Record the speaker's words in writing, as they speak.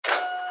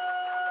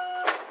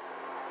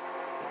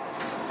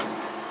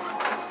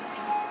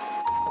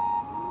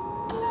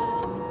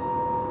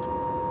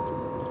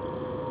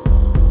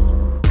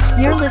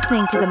You're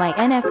listening to the My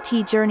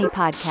NFT Journey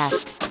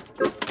podcast.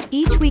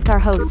 Each week our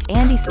host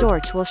Andy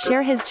Storch will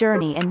share his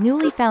journey and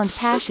newly found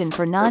passion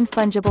for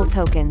non-fungible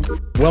tokens.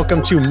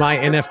 Welcome to My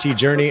NFT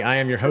Journey. I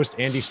am your host,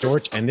 Andy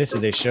Storch, and this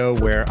is a show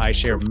where I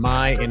share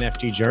my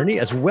NFT journey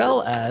as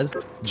well as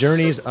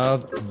journeys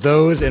of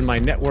those in my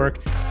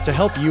network to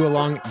help you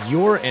along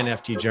your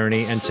NFT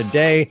journey. And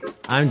today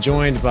I'm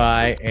joined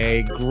by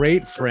a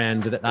great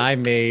friend that I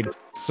made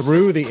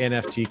through the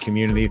NFT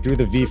community, through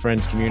the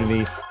VFriends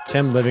community,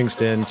 Tim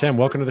Livingston. Tim,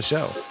 welcome to the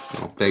show.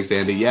 Oh, thanks,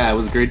 Andy. Yeah, it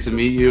was great to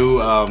meet you.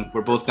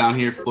 We're both down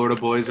here, Florida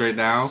boys right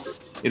now.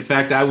 In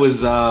fact, I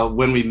was,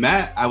 when we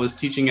met, I was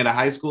teaching at a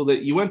high school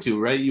that you went to,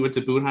 right? You went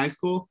to Boone High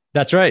School?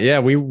 That's right. Yeah,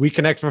 we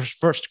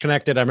first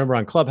connected, I remember,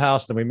 on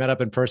Clubhouse. Then we met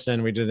up in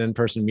person. We did an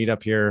in-person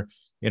meetup here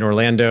in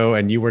Orlando,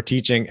 and you were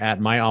teaching at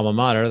my alma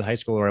mater, the high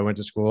school where I went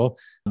to school.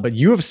 But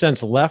you have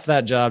since left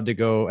that job to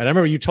go. And I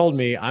remember you told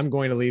me, I'm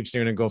going to leave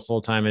soon and go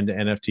full-time into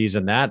NFTs.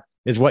 And that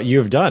is what you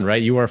have done,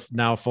 right? You are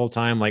now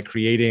full-time, like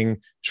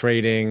creating,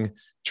 trading,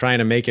 trying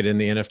to make it in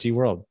the NFT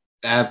world.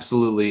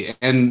 Absolutely.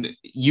 And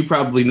you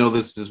probably know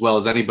this as well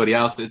as anybody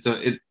else.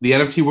 The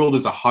NFT world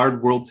is a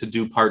hard world to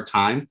do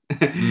part-time.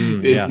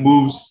 It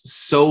moves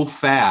so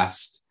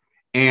fast.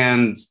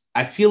 And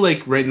I feel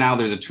like right now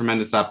there's a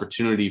tremendous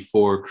opportunity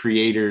for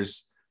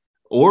creators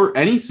or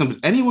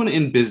anyone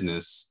in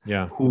business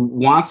who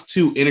wants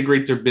to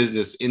integrate their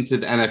business into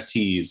the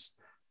NFTs.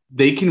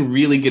 They can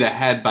really get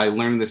ahead by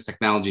learning this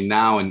technology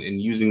now and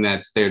using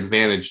that to their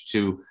advantage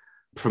to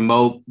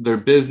promote their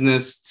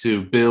business,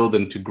 to build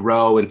and to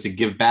grow and to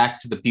give back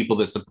to the people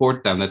that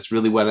support them. That's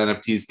really what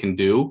NFTs can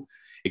do.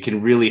 It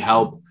can really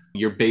help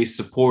your base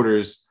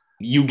supporters.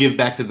 You give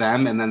back to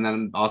them and then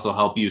them also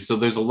help you. So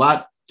there's a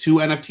lot to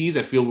NFTs.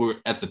 I feel we're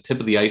at the tip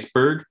of the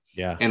iceberg.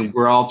 Yeah. And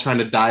we're all trying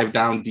to dive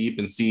down deep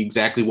and see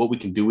exactly what we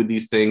can do with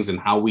these things and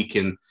how we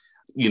can,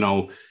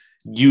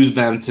 use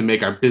them to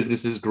make our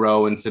businesses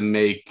grow and to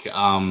make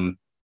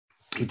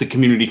the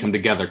community come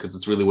together, because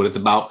it's really what it's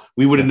about.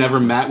 We would have never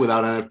met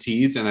without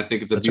NFTs. And I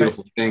think it's a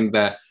beautiful thing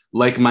that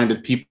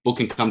like-minded people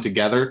can come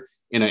together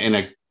in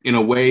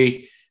a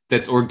way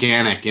that's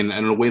organic and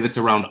in a way that's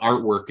around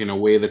artwork, in a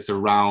way that's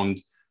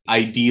around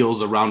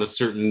ideals around a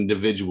certain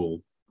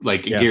individual,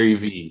 like Gary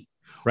Vee.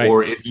 Right.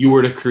 Or if you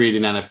were to create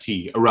an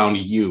NFT around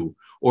you,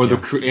 or the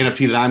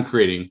NFT that I'm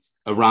creating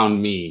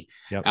around me.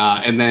 Yep.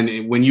 And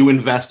then when you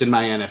invest in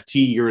my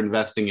NFT, you're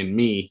investing in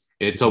me.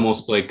 It's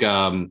almost like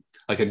a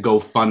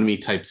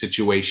GoFundMe type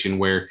situation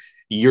where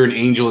you're an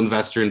angel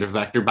investor into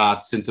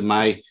VectorBots, into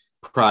my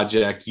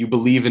project. You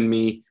believe in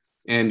me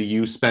and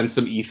you spend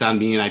some ETH on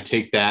me, and I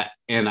take that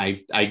and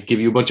I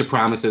give you a bunch of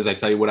promises. I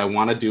tell you what I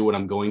want to do, what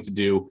I'm going to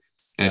do,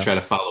 and I try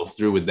to follow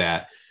through with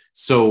that.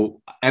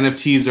 So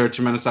NFTs are a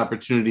tremendous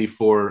opportunity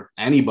for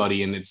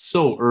anybody, and it's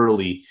so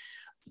early.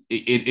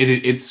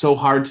 It's so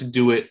hard to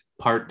do it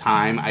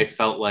part-time. I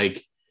felt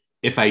like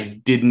if I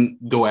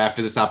didn't go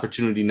after this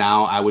opportunity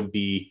now, I would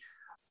be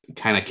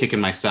kind of kicking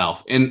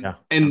myself. And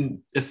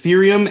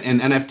Ethereum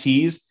and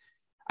NFTs,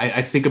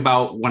 I think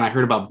about when I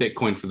heard about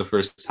Bitcoin for the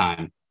first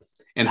time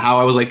and how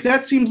I was like,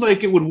 that seems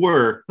like it would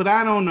work, but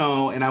I don't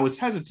know. And I was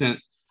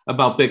hesitant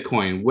about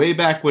Bitcoin way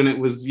back when it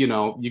was, you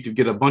could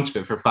get a bunch of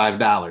it for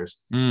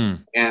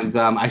 $5. And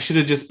I should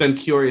have just been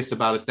curious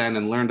about it then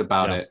and learned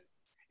about it.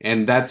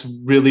 And that's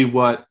really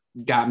what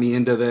got me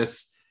into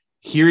this.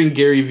 Hearing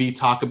Gary Vee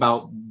talk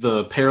about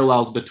the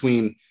parallels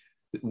between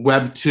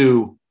Web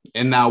 2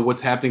 and now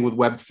what's happening with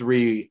Web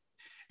 3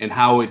 and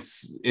how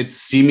it's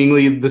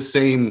seemingly the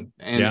same.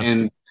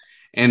 And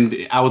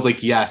I was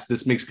like, yes,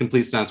 this makes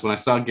complete sense. When I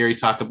saw Gary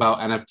talk about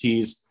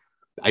NFTs,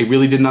 I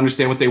really didn't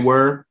understand what they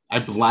were. I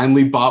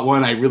blindly bought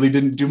one. I really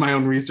didn't do my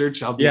own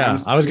research. I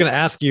was going to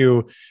ask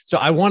you.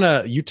 So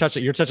you're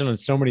touching on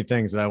so many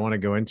things that I want to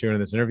go into in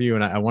this interview.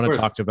 And I want to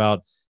talk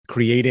about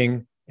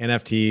creating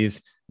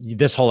NFTs,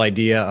 this whole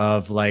idea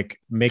of like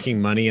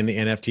making money in the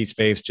NFT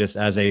space just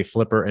as a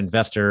flipper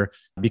investor,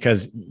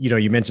 because,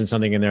 you mentioned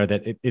something in there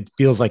that it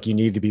feels like you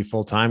need to be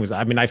full-time. Because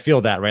I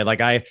feel that, right?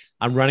 Like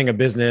I'm running a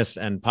business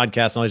and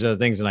podcasts and all these other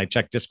things. And I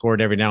check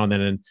Discord every now and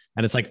then. And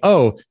it's like,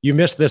 oh, you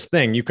missed this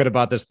thing. You could have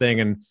bought this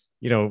thing and,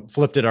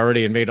 flipped it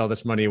already and made all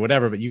this money or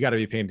whatever, but you got to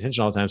be paying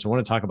attention all the time. So I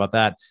want to talk about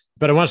that,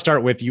 but I want to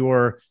start with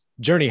your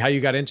journey, how you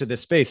got into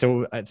this space.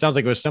 So it sounds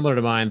like it was similar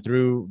to mine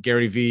through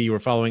Gary Vee. You were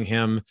following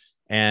him.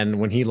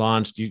 And when he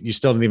launched, you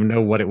still didn't even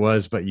know what it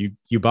was, but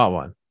you bought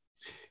one.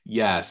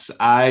 Yes,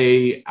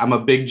 I'm a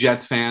big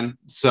Jets fan.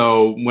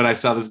 So when I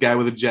saw this guy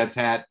with a Jets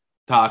hat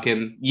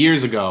talking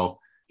years ago,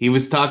 he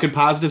was talking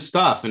positive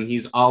stuff, and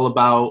he's all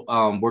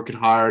about working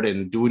hard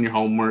and doing your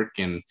homework.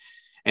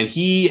 And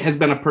he has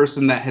been a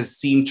person that has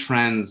seen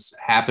trends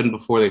happen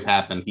before they've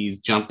happened.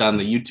 He's jumped on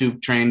the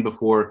YouTube train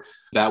before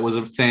that was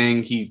a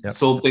thing. He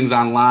sold things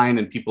online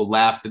and people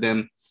laughed at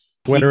him.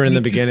 Twitter in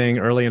the beginning,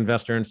 early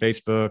investor in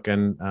Facebook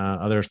and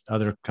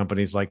other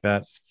companies like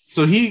that.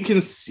 So he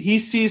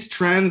sees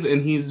trends,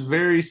 and he's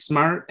very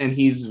smart, and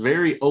he's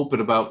very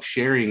open about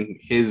sharing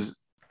his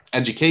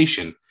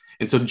education.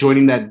 And so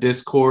joining that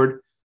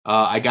Discord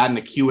I got in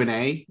a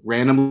Q&A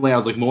randomly. I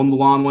was like mowing the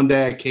lawn one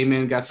day. I came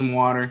in, got some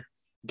water.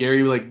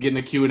 Gary like getting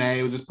a Q&A.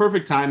 It was just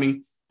perfect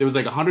timing. There was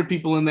like 100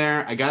 people in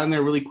there. I got in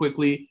there really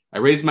quickly. I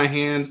raised my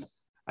hand.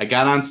 I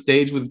got on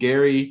stage with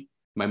Gary.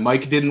 My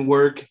mic didn't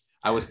work.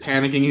 I was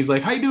panicking. He's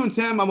like, "How you doing,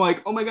 Tim?" I'm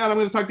like, "Oh my God, I'm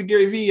going to talk to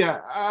Gary Vee."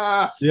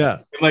 Yeah.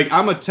 Like,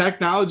 I'm a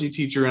technology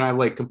teacher and I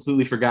like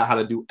completely forgot how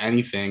to do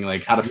anything,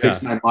 like how to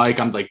fix my mic.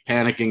 I'm like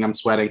panicking. I'm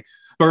sweating.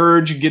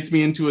 Burge gets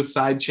me into a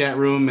side chat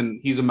room,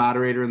 and he's a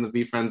moderator in the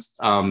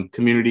VFriends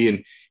community.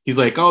 And he's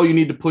like, "Oh, you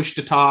need to push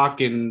to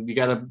talk, and you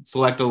got to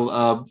select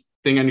a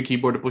thing on your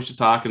keyboard to push to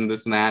talk, and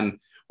this and that." And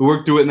we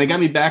worked through it, and they got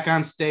me back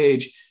on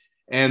stage.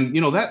 And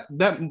you know, that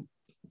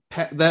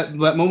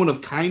moment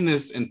of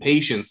kindness and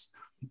patience,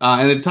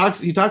 and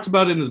he talks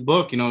about it in his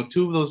book. You know,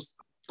 two of those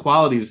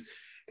qualities,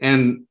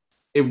 and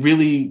it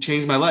really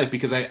changed my life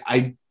because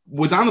I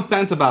was on the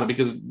fence about it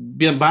because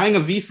buying a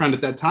VFriend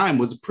at that time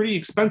was a pretty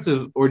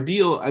expensive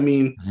ordeal. I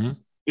mean,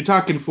 you're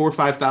talking $4,000 or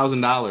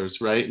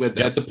 $5,000, right?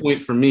 At the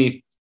point for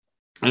me,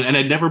 and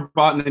I'd never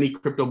bought in any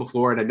crypto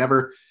before, and I'd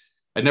never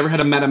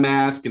had a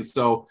MetaMask, and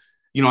so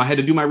you know I had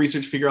to do my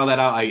research, figure all that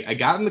out. I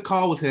got in the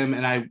call with him,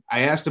 and I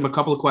asked him a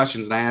couple of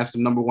questions, and I asked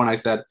him, number one, I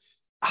said,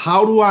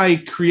 "How do I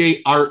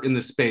create art in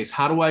this space?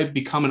 How do I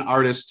become an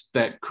artist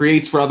that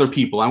creates for other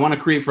people? I want to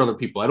create for other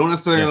people. I don't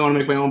necessarily want to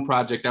make my own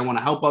project. I want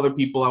to help other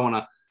people. I want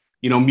to."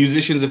 You know,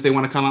 musicians, if they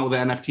want to come out with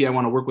an NFT, I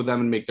want to work with them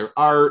and make their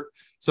art.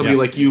 Somebody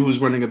like you who's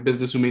running a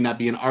business who may not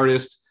be an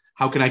artist,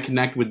 how can I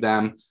connect with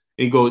them?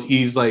 And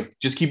he's like,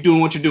 just keep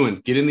doing what you're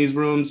doing. Get in these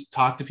rooms,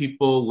 talk to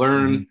people,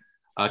 learn,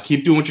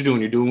 keep doing what you're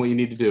doing. You're doing what you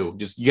need to do.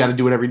 You got to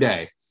do it every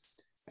day.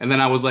 And then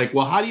I was like,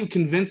 well, how do you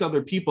convince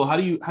other people? How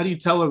do you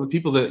tell other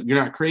people that you're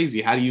not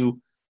crazy? How do you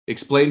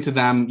explain to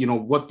them, you know,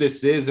 what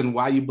this is and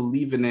why you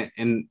believe in it?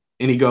 And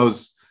he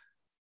goes,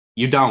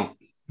 you don't.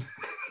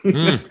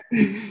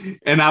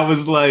 And I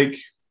was like,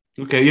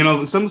 okay, you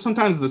know,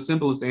 sometimes the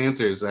simplest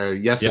answers are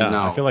yes and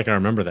no. I feel like I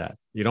remember that.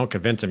 You don't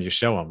convince them, you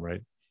show them,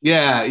 right?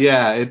 Yeah.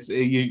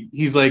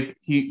 He's like,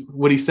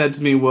 what he said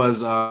to me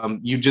was,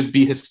 you just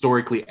be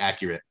historically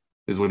accurate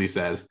is what he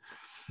said.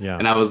 Yeah.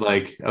 And I was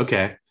like,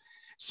 okay.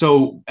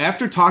 So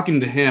after talking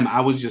to him, I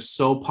was just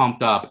so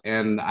pumped up,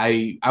 and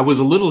I was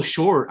a little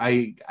short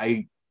I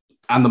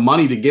on the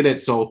money to get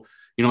it. So,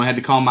 you know, I had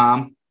to call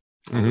Mom.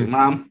 I was like,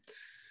 Mom,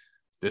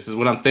 this is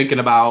what I'm thinking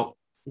about.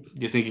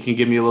 You think you can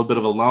give me a little bit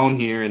of a loan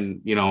here?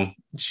 And, you know,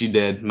 she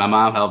did. My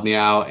mom helped me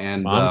out,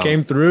 and Mom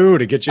came through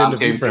to get you into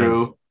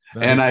VFriends.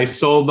 Nice. And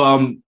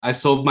I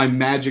sold my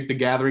Magic the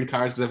Gathering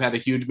cards because I've had a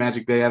huge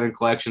Magic the Gathering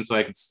collection. So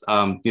I could,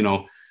 you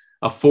know,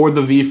 afford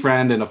the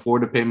VFriend and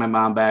afford to pay my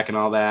mom back and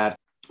all that.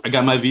 I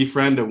got my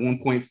VFriend at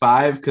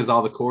 1.5 because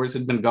all the cores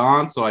had been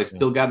gone. So I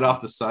still got it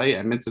off the site.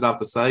 I minted off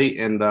the site,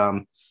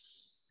 and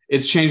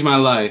it's changed my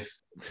life.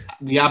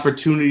 The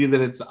opportunity that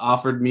it's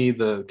offered me,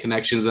 the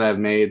connections that I've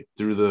made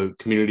through the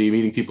community,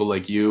 meeting people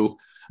like you.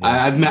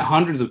 I've met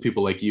hundreds of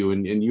people like you,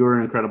 and you're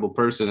an incredible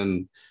person.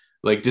 And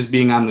like just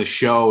being on the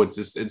show,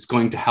 it's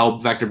going to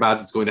help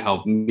VectorBots. It's going to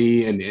help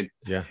me, and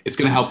it's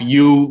going to help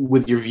you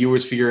with your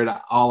viewers figure it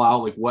all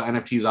out, like what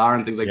NFTs are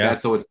and things like that.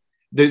 So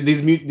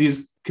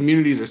these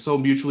communities are so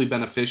mutually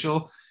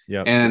beneficial.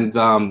 Yep. And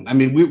I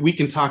mean, we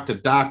can talk to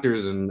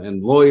doctors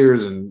and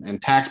lawyers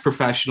and tax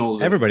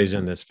professionals. Everybody's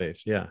in this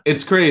space. Yeah.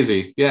 It's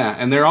crazy. Yeah.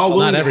 And they're all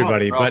not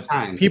everybody, but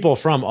people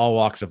from all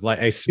walks of life,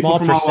 a small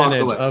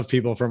percentage of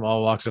people from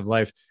all walks of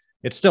life.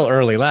 It's still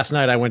early. Last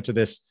night I went to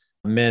this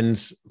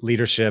men's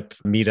leadership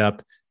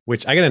meetup,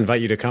 which I got to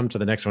invite you to come to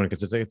the next one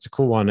because it's a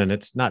cool one and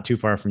it's not too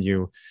far from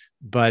you.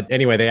 But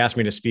anyway, they asked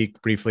me to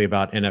speak briefly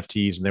about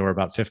NFTs, and there were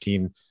about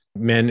 15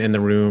 men in the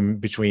room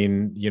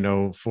between,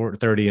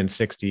 30 and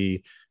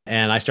 60.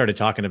 And I started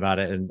talking about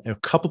it, and a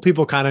couple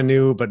people kind of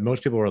knew, but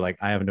most people were like,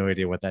 I have no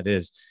idea what that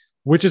is,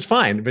 which is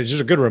fine. But it's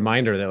just a good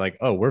reminder that like,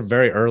 oh, we're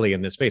very early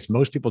in this space.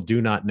 Most people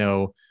do not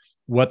know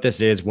what this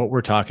is, what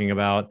we're talking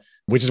about,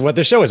 which is what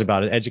this show is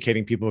about,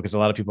 educating people, because a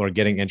lot of people are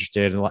getting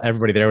interested, and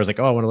everybody there was like,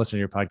 oh, I want to listen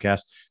to your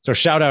podcast. So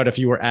shout out if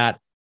you were at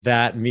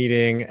that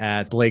meeting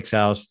at Blake's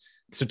house.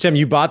 So Tim,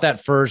 you bought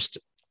that first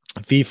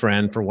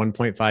VFriend for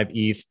 1.5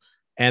 ETH.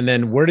 And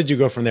then where did you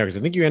go from there? Because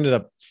I think you ended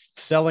up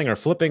selling or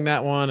flipping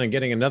that one and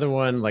getting another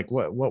one. Like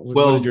what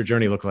did your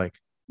journey look like?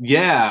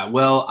 Yeah,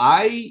 well,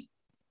 I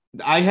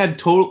had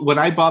when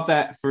I bought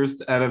that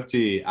first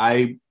NFT,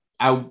 I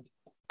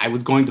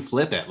was going to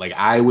flip it. Like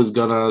I was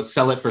gonna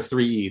sell it for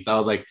 3 ETH. I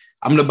was like,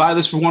 I'm gonna buy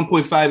this for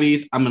 1.5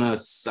 ETH. I'm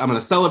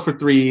gonna sell it for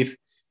 3 ETH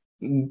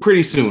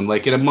pretty soon,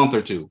 like in a month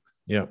or two.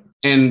 Yeah.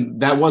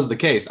 And that was the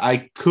case.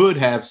 I could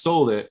have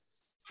sold it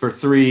for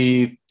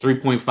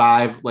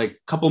 3.5, like a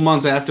couple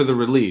months after the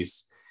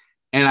release.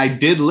 And I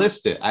did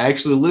list it. I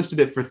actually listed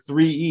it for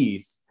 3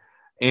 ETH.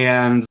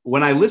 And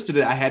when I listed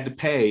it, I had to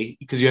pay,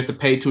 because you have to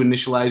pay to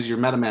initialize your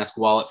MetaMask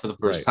wallet for the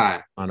first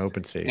time on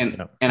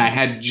OpenSea. And I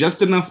had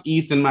just enough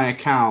ETH in my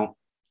account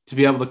to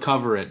be able to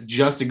cover it,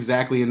 just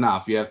exactly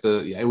enough.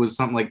 It was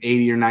something like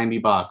 80 or 90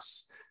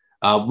 bucks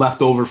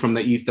left over from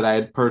the ETH that I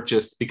had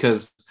purchased,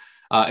 because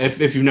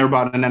if you've never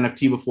bought an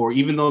NFT before,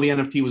 even though the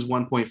NFT was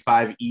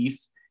 1.5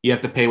 ETH, you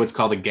have to pay what's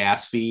called a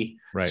gas fee.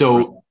 Right.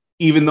 So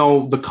even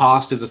though the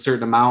cost is a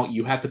certain amount,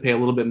 you have to pay a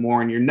little bit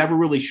more, and you're never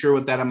really sure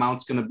what that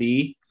amount's going to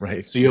be.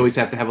 Right. So you always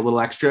have to have a little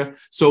extra.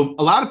 So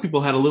a lot of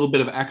people had a little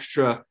bit of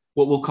extra,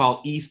 what we'll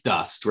call ETH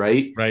dust,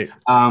 right? Right.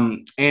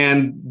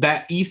 And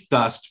that ETH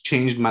dust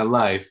changed my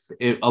life.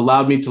 It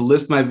allowed me to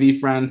list my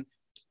VFriend.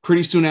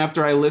 Pretty soon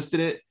after I listed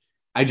it,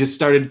 I just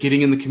started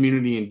getting in the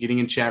community and getting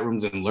in chat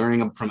rooms and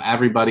learning from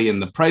everybody.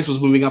 And the price was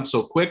moving up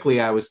so quickly.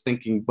 I was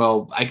thinking,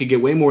 well, I could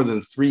get way more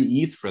than 3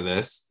 ETH for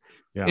this.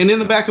 Yeah. And in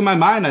the back of my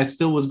mind, I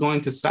still was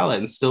going to sell it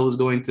and still was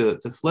going to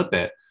flip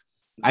it.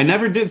 I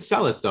never did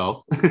sell it,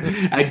 though.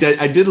 I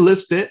did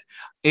list it.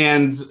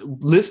 And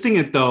listing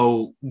it,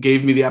 though,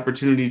 gave me the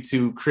opportunity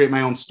to create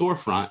my own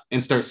storefront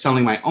and start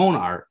selling my own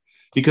art.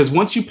 Because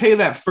once you pay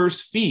that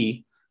first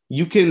fee,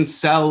 you can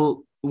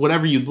sell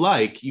whatever you'd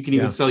like. You can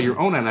even sell your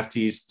own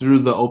NFTs through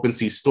the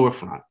OpenSea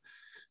storefront.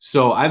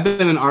 So I've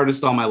been an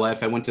artist all my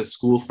life. I went to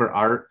school for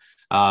art.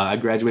 I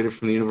graduated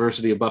from the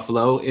University of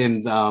Buffalo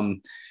in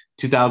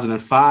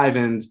 2005.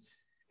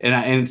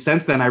 And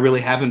since then, I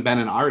really haven't been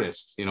an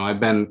artist. You know,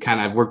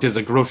 I've worked as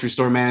a grocery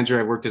store manager.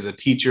 I've worked as a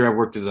teacher. I've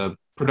worked as a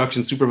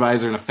production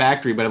supervisor in a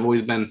factory, but I've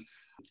always been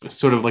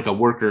sort of like a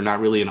worker, not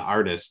really an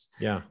artist.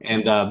 Yeah.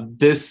 And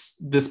this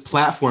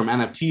platform,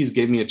 NFTs,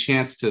 gave me a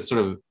chance to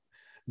sort of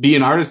be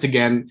an artist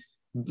again,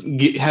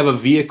 have a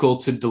vehicle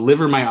to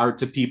deliver my art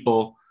to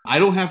people. I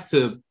don't have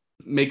to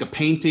make a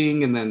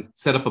painting and then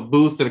set up a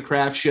booth at a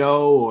craft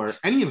show or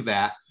any of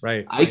that.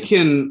 Right. I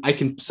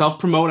can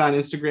self-promote on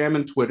Instagram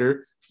and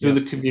Twitter through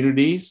the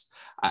communities,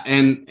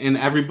 and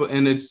everybody,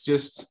 and it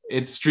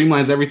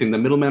streamlines everything. The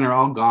middlemen are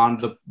all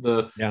gone.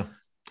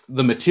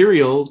 The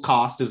material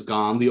cost is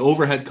gone. The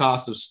overhead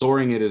cost of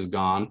storing it is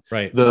gone.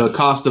 Right. The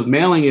cost of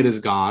mailing it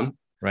is gone.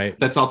 Right.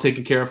 That's all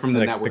taken care of from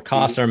the network. The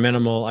costs are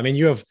minimal. I mean,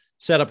 you have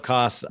setup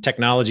costs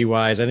technology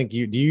wise. I think do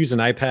you use an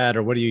iPad,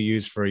 or what do you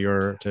use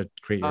to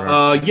create your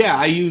art?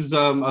 I use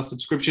a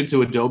subscription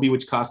to Adobe,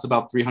 which costs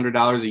about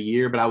 $300 a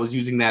year, but I was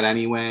using that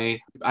anyway.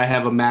 I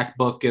have a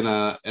MacBook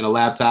and a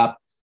laptop.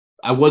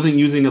 I wasn't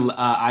using an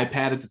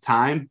iPad at the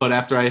time, but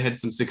after I had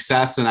some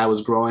success and I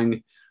was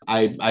growing,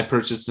 I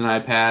purchased an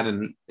iPad,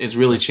 and it's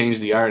really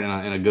changed the art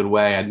in a good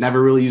way. I'd never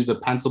really used a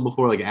pencil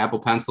before, like an Apple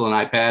Pencil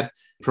and iPad,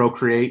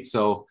 Procreate.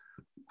 So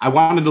I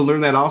wanted to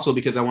learn that also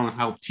because I want to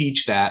help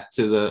teach that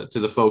to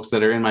the folks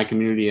that are in my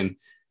community. And,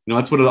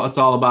 that's what it's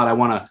all about. I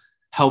want to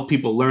help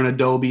people learn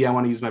Adobe. I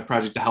want to use my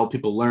project to help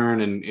people learn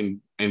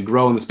and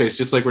grow in the space.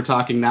 Just like we're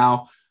talking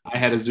now, I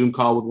had a Zoom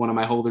call with one of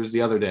my holders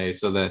the other day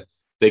so that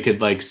they could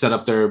like set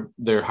up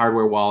their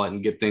hardware wallet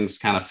and get things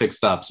kind of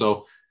fixed up.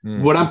 So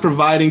what I'm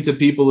providing to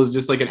people is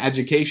just like an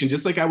education,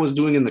 just like I was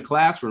doing in the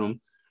classroom,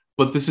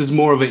 but this is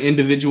more of an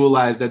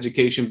individualized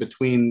education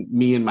between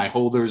me and my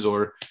holders,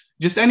 or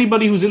just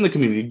anybody who's in the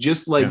community,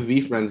 just like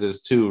VFriends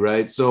is too,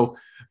 right? So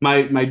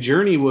my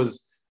journey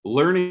was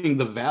learning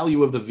the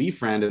value of the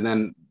VFriend, and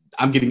then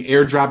I'm getting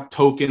airdrop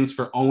tokens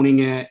for owning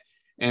it.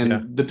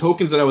 And the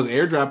tokens that I was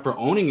airdropped for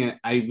owning it,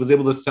 I was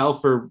able to sell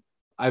for,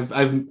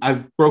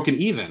 I've broken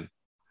even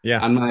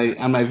on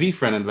my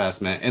VFriend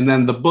investment. And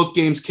then the book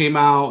games came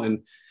out, and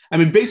I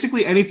mean,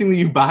 basically anything that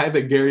you buy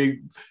that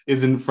Gary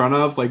is in front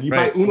of, like you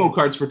buy Uno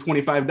cards for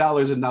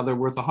 $25 and now they're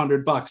worth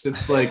 $100.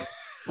 It's like,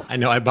 I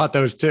know, I bought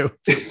those too.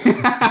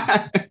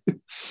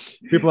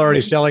 People are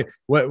already selling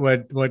what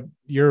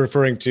you're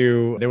referring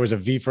to. There was a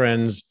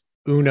VFriends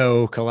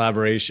Uno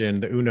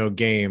collaboration, the Uno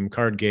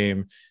card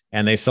game,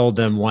 and they sold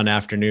them one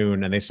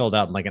afternoon, and they sold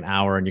out in like an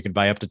hour, and you could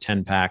buy up to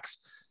 10 packs.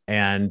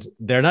 And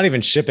they're not even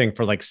shipping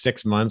for like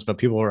 6 months, but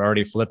people were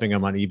already flipping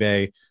them on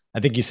eBay. I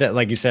think you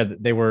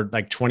said they were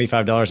like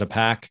 $25 a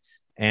pack,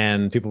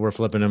 and people were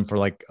flipping them for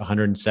like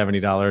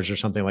 $170 or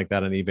something like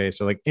that on eBay.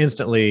 So like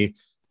instantly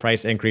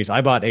price increase.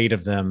 I bought 8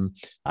 of them.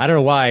 I don't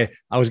know why.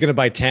 I was going to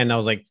buy 10. I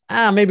was like,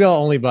 maybe I'll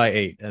only buy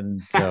 8.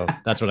 And so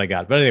that's what I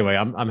got. But anyway,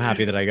 I'm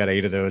happy that I got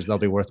 8 of those. They'll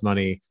be worth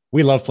money.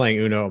 We love playing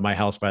Uno at my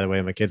house, by the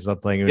way. My kids love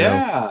playing Uno.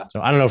 Yeah.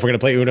 So I don't know if we're going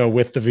to play Uno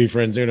with the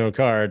VFriends Uno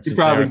cards. You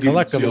probably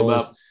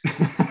collectibles.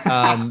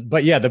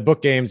 But yeah, the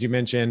book games you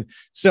mentioned.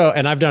 So,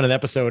 and I've done an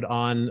episode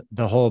on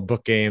the whole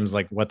book games,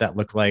 like what that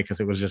looked like,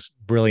 because it was just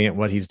brilliant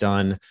what he's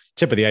done.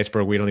 Tip of the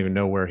iceberg. We don't even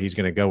know where he's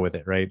going to go with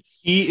it, right?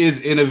 He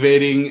is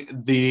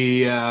innovating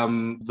the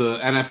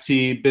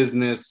NFT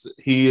business.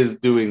 He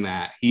is doing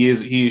that. He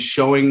is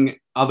showing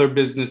other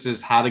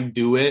businesses how to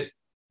do it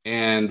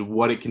and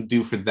what it can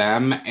do for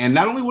them. And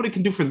not only what it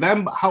can do for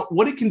them, but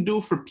what it can do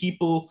for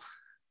people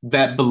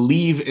that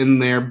believe in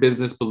their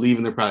business, believe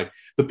in their product.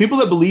 The people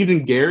that believed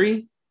in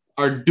Gary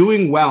are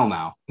doing well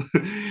now.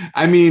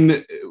 I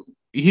mean,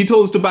 he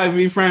told us to buy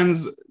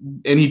VFriends,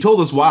 and he told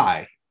us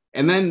why.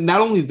 And then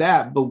not only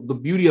that, but the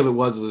beauty of it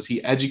was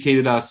he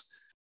educated us,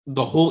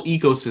 the whole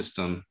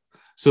ecosystem,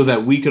 so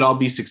that we could all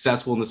be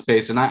successful in the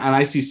space. And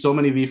I see so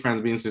many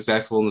VFriends being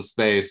successful in the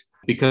space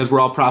because we're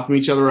all propping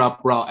each other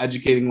up. We're all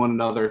educating one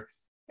another.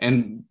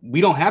 And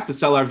we don't have to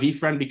sell our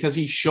VFriend because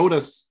he showed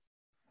us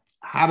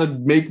how to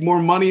make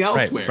more money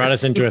elsewhere. Right. Brought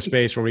us into a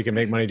space where we can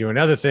make money doing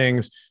other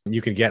things.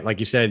 You can get, like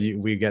you said,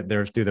 we get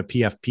there through the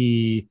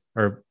PFP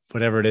or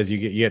whatever it is. You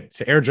get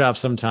to airdrops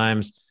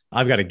sometimes.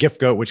 I've got a gift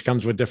goat, which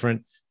comes with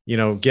different,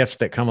 gifts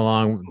that come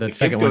along. The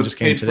second one just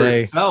came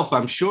today. Itself,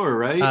 I'm sure,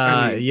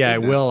 right? Yeah,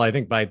 it will. I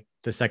think by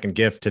the second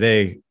gift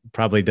today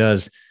probably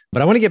does.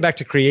 But I want to get back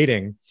to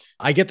creating.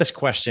 I get this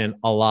question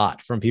a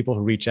lot from people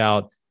who reach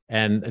out.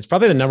 And it's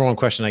probably the number one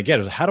question I get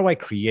is, how do I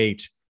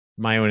create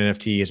my own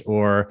NFTs?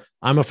 Or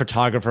I'm a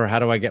photographer. How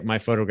do I get my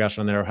photographs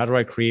on there? Or how do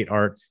I create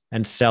art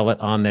and sell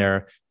it on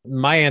there?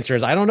 My answer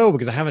is, I don't know,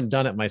 because I haven't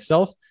done it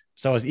myself.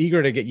 So I was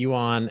eager to get you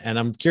on. And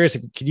I'm curious,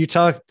 could you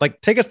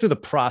take us through the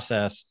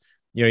process?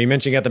 You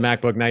mentioned you got the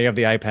MacBook, now you have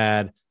the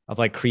iPad, of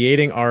like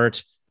creating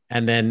art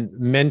and then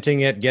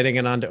minting it, getting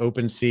it onto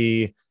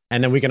OpenSea.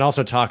 And then we can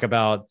also talk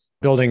about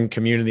building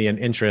community and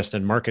interest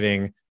and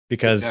marketing,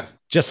 because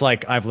just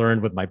like I've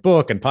learned with my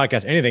book and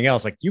podcast, anything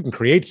else, like you can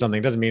create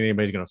something, doesn't mean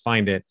anybody's going to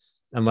find it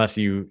unless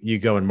you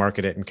go and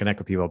market it and connect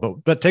with people.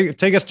 But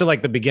take us to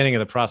like the beginning of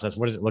the process.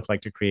 What does it look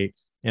like to create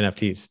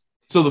NFTs?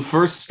 So the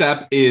first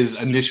step is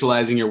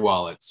initializing your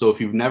wallet. So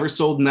if you've never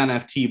sold an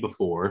NFT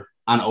before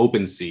on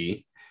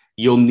OpenSea,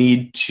 you'll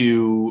need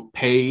to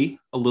pay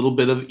a little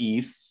bit of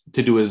ETH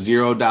to do a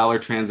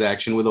 $0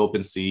 transaction with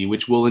OpenSea,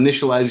 which will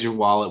initialize your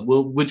wallet,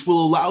 which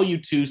will allow you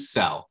to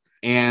sell.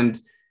 And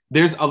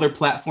there's other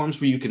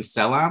platforms where you can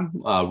sell on.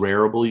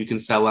 Rarible you can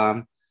sell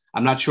on.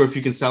 I'm not sure if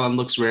you can sell on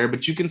LooksRare,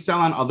 but you can sell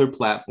on other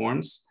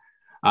platforms.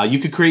 You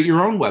could create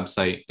your own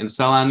website and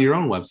sell on your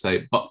own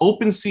website. But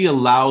OpenSea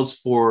allows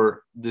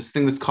for this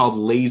thing that's called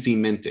lazy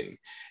minting.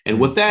 And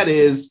what that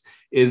is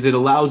it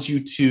allows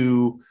you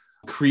to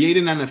create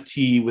an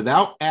NFT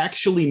without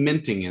actually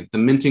minting it. The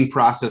minting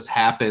process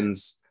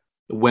happens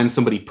when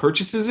somebody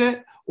purchases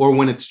it or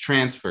when it's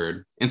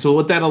transferred. And so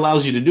what that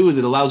allows you to do is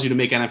it allows you to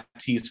make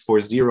NFTs for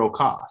zero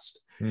cost,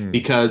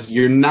 because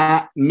you're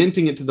not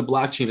minting it to the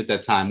blockchain at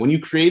that time. When you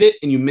create it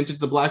and you mint it to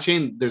the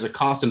blockchain, there's a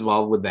cost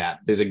involved with that.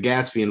 There's a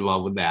gas fee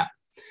involved with that.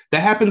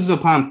 That happens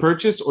upon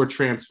purchase or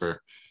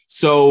transfer.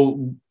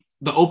 So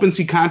the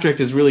OpenSea contract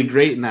is really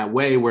great in that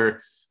way,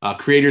 where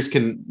creators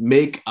can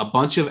make a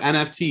bunch of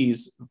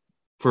NFTs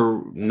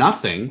for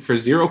nothing, for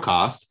zero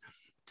cost.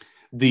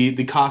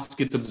 The cost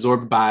gets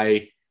absorbed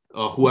by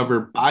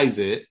whoever buys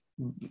it.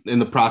 In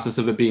the process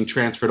of it being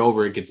transferred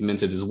over, it gets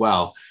minted as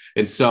well.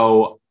 And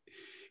so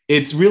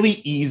it's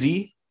really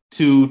easy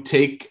to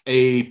take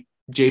a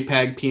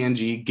JPEG,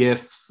 PNG,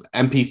 GIF,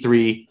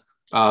 MP3,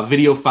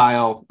 video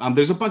file.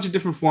 There's a bunch of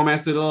different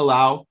formats that it'll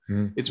allow.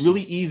 It's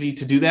really easy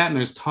to do that. And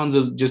there's tons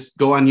of, just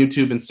go on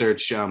YouTube and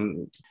search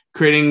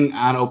creating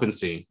on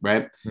OpenSea,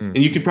 right? And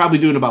you could probably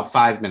do it in about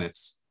 5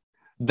 minutes.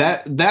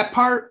 That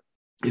part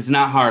is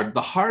not hard.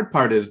 The hard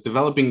part is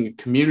developing a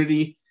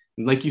community.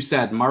 Like you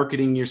said,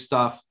 marketing your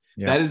stuff.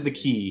 Yeah. That is the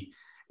key.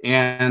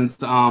 And,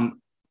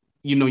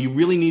 you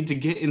really need to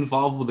get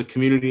involved with the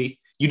community.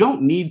 You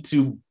don't need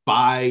to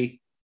buy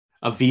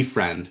a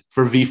VFriend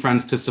for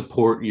VFriends to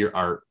support your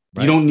art.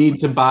 Right. You don't need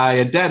to buy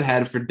a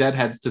Deadhead for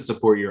Deadheads to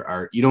support your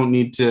art. You don't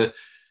need to,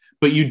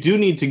 but you do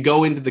need to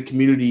go into the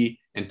community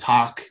and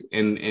talk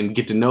and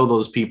get to know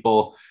those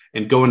people,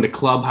 and go into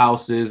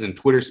clubhouses and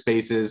Twitter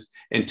spaces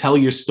and tell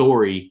your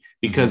story.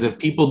 Because if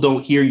people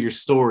don't hear your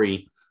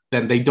story,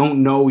 then they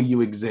don't know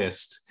you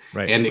exist.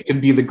 Right. And it can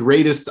be the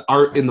greatest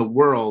art in the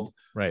world,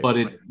 but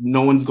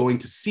no one's going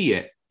to see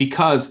it,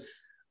 because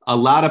a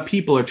lot of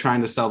people are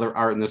trying to sell their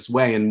art in this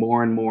way, and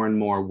more and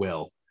more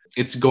will.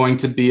 It's going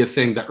to be a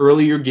thing. The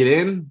earlier you get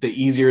in, the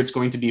easier it's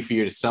going to be for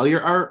you to sell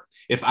your art.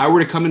 If I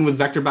were to come in with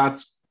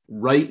VectorBots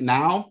right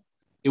now,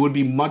 it would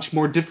be much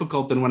more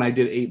difficult than when I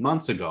did 8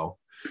 months ago.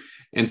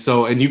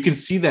 And you can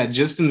see that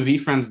just in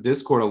VFriends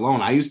Discord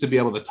alone. I used to be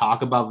able to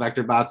talk about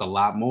VectorBots a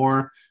lot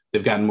more.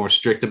 They've gotten more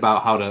strict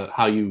about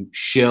how you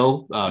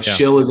shill.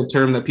 Shill is a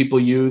term that people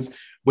use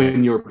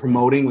when you're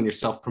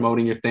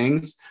self-promoting your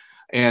things.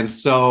 And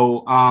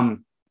so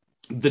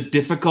the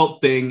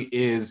difficult thing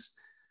is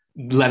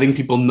letting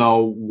people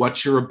know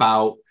what you're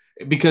about,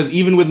 because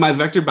even with my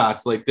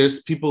VectorBots, like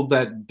there's people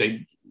that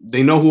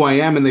they know who I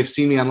am and they've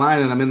seen me online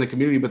and I'm in the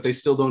community, but they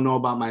still don't know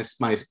about my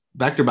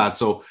VectorBots.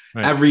 So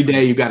every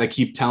day you got to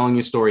keep telling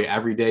your story.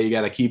 Every day you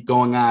got to keep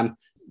going on,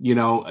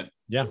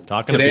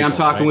 talking today, I'm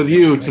talking with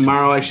you.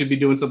 Tomorrow, I should be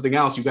doing something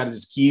else. You got to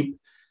just keep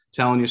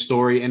telling your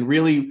story. And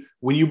really,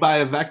 when you buy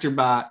a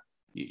VectorBot,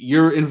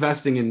 you're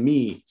investing in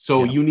me.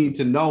 So you need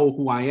to know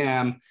who I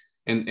am,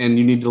 and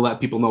you need to let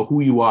people know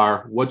who you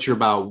are, what you're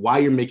about, why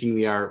you're making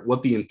the art,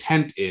 what the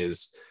intent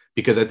is,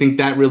 because I think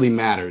that really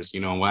matters.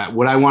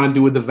 What I want to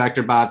do with the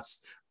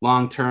VectorBots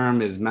long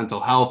term is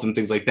mental health and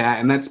things like that.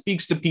 And that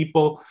speaks to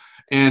people.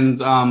 And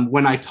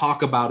when I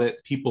talk about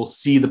it, people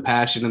see the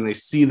passion and they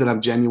see that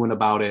I'm genuine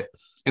about it.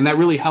 And that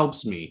really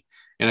helps me.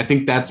 And I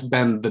think that's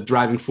been the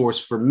driving force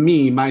for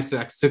me, my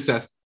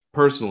success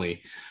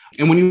personally.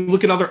 And when you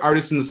look at other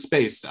artists in the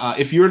space,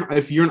 if you're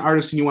an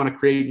artist and you want to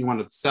create, and you want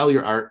to sell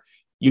your art,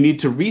 you need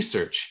to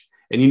research,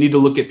 and you need to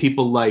look at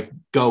people like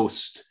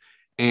Ghost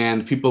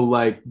and people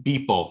like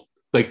Beeple,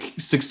 like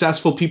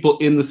successful people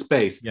in the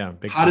space. Yeah.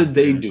 How did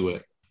they do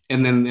it?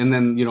 And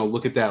then, you know,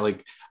 look at that.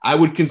 Like I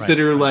would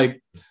consider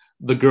like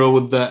the girl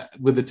with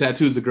the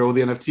tattoos, the girl with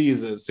the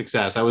NFTs a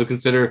success. I would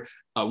consider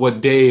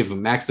what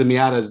Max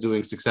Miata is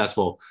doing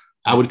successful.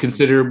 I would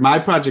consider my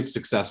project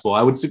successful.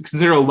 I would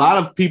consider a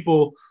lot of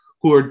people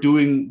who are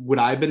doing what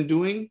I've been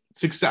doing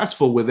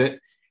successful with it.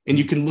 And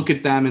you can look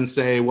at them and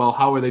say, well,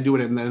 how are they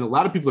doing it? And then a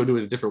lot of people are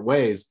doing it different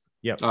ways.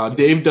 Yep.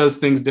 Dave does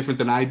things different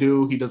than I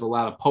do. He does a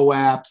lot of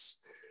POAPs.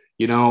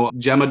 You know,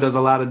 Gemma does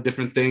a lot of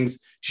different things.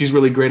 She's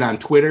really great on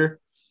Twitter,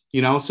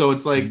 you know? So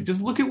it's like,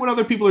 just look at what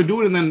other people are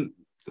doing and then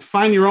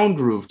find your own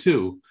groove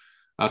too.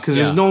 Cause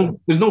there's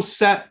no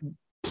set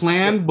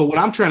plan, but what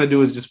I'm trying to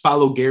do is just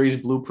follow Gary's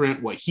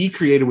blueprint, what he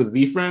created with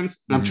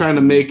VeeFriends. And I'm trying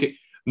to make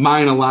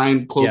mine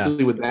align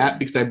closely with that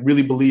because I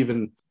really believe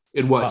in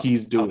what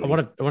he's doing. I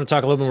want to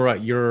talk a little bit more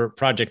about your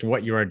project and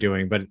what you are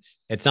doing, but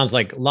it sounds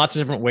like lots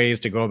of different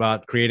ways to go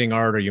about creating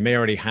art, or you may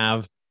already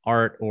have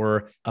art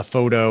or a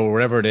photo or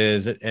whatever it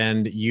is,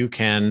 and you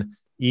can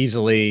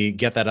easily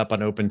get that up on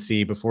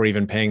OpenSea before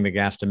even paying the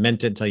gas to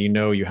mint it until you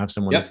know you have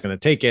someone that's going to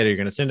take it, or you're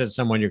going to send it to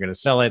someone, you're going to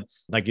sell it.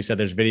 Like you said,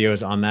 there's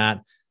videos on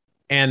that.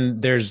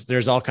 And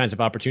there's all kinds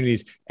of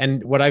opportunities.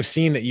 And what I've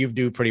seen that you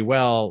do pretty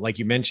well, like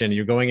you mentioned,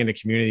 you're going into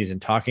communities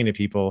and talking to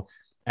people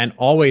and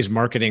always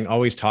marketing,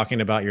 always talking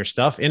about your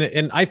stuff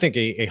in I think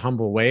a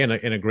humble way and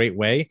in a great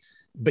way.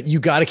 But you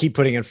got to keep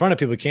putting it in front of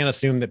people. You can't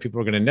assume that people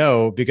are going to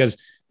know, because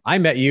I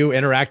met you,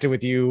 interacted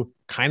with you,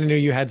 kind of knew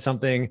you had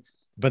something,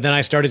 but then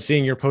I started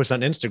seeing your posts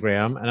on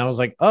Instagram and I was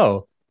like,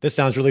 oh, this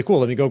sounds really cool.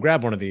 Let me go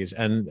grab one of these.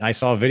 And I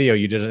saw a video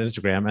you did on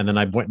Instagram, and then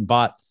I went and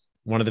bought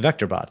one of the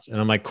vector bots. And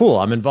I'm like, cool,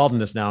 I'm involved in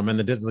this now. I'm in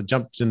the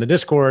jumped in the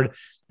Discord,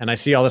 and I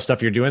see all the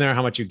stuff you're doing there,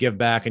 how much you give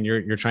back, and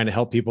you're trying to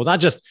help people,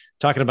 not just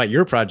talking about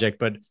your project,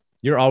 but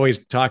you're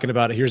always talking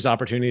about, here's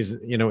opportunities,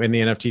 you know, in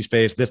the NFT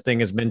space, this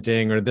thing is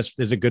minting, or this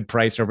is a good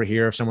price over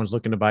here if someone's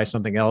looking to buy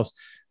something else.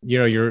 You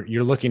know,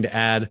 you're looking to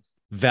add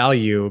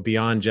value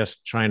beyond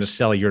just trying to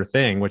sell your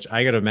thing, which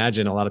I got to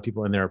imagine a lot of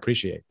people in there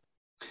appreciate.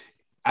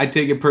 I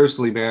take it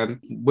personally, man.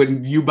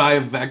 When you buy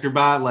a vector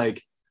bot,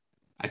 like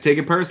I take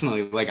it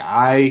personally. Like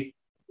I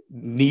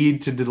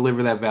need to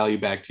deliver that value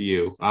back to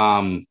you.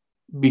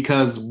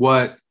 Because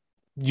what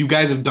you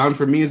guys have done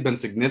for me has been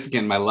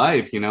significant in my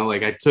life. You know,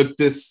 like I took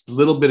this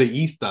little bit of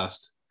ETH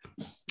dust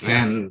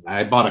and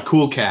I bought a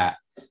cool cat,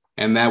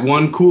 and that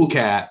one cool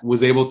cat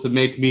was able to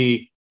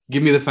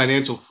give me the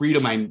financial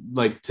freedom I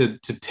like to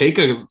take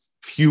a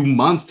few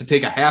months, to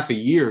take a half a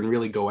year and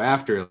really go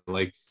after it.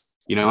 Like,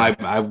 you know,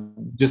 I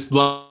just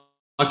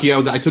lucky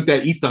I took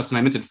that ETH dust and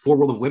I minted 4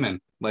 World of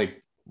Women.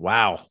 Like,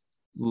 wow.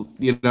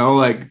 You know,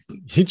 like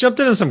he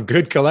jumped into some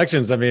good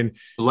collections. I mean,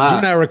 you're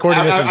not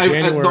recording this in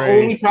January. The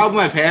only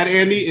problem I've had,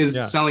 Andy, is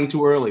selling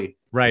too early.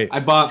 Right. I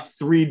bought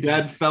 3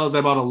 Dead Fellas.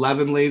 I bought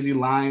 11 Lazy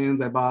Lions.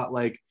 I bought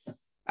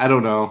I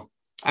don't know.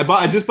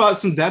 I just bought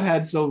some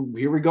Deadheads. So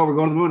here we go. We're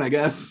going to the moon, I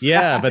guess.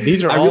 Yeah, but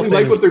these are I all really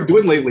like what they're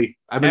doing lately.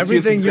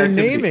 Everything you're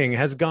naming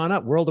has gone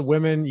up. World of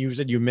Women, you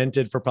said you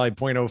minted for probably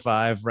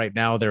 0.05. Right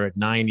now they're at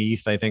 9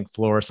 ETH, I think,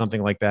 floor,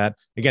 something like that.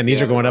 Again,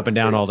 these are going up and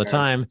down all the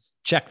time.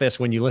 Check this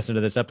when you listen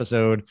to this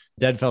episode.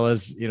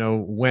 Deadfellas, you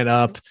know, went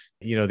up.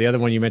 You know, the other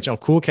one you mentioned,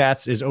 Cool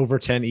Cats, is over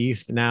 10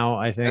 ETH now,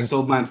 I think. I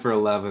sold mine for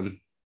 11.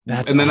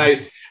 That's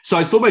awesome.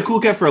 I sold my Cool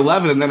Cat for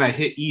 11, and then I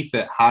hit ETH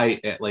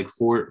at like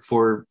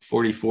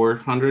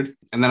 4,400,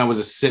 and then I was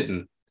just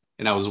sitting,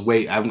 and I was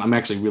I'm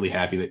actually really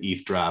happy that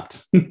ETH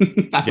dropped.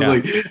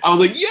 I was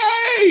like,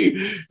 yay!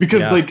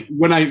 Because like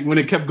when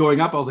it kept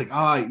going up, I was like,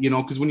 you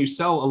know, because when you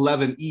sell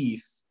 11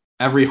 ETH,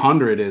 every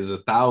 100 is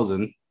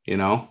 1,000. You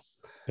know,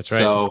 that's right.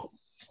 So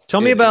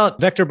tell me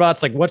about vector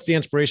bots. Like, what's the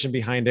inspiration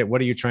behind it?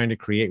 What are you trying to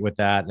create with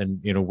that?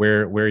 And you know,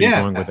 where are you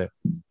going with it?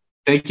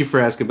 Thank you for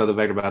asking about the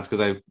vector bots,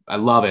 because I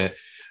love it.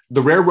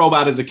 The Rare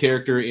Robot is a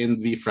character in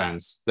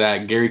VeeFriends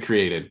that Gary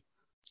created.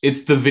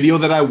 It's the video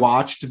that I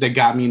watched that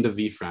got me into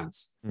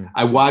VeeFriends.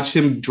 I watched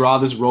him draw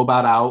this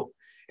robot out,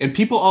 and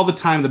people all the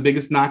time, the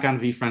biggest knock on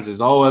VeeFriends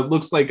is, oh, it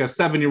looks like a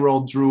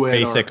 7-year-old drew it.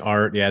 Basic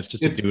art. Yeah, it's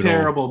just a doodle. It's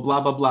terrible,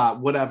 blah, blah, blah,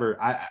 whatever.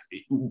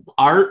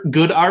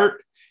 Good art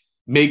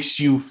makes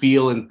you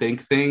feel and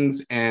think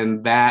things,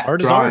 and that art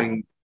drawing, is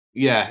art.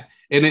 Yeah.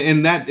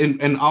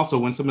 And also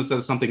when someone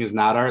says something is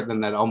not art, then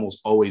that almost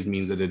always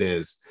means that it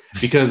is,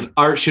 because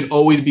art should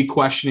always be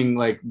questioning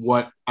like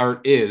what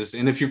art is.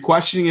 And if you're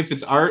questioning if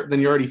it's art,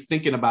 then you're already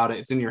thinking about it.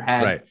 It's in your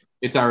head. Right.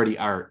 It's already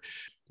art.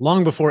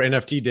 Long before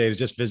NFT days,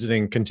 just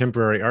visiting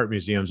contemporary art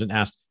museums and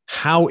asked,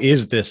 how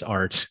is this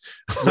art?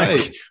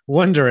 Like,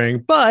 wondering,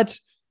 but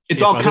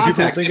it's all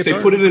context. If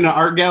they put it in an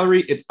art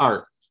gallery, it's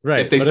art.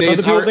 Right. If they say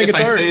it's art, if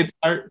I say it's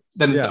art,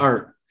 then it's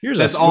art.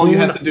 That's all you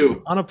have to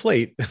do on a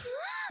plate.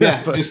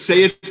 Yeah, just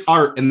say it's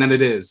art, and then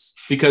it is.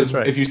 Because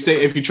if you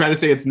try to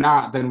say it's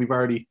not, then you've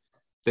already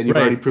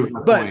proven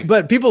my point.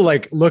 But people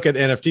like look at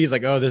NFTs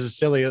like, oh, this is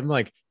silly. I'm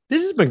like,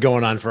 this has been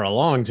going on for a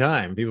long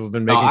time. People have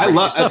been making. I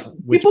love stuff.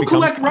 People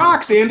collect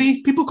rocks,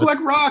 Andy. People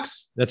collect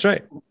rocks. That's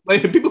right.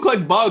 Like people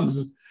collect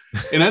bugs,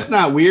 and that's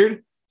not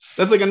weird.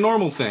 That's like a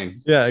normal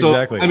thing. Yeah,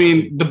 exactly. I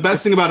mean, the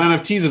best thing about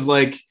NFTs is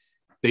like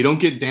They don't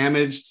get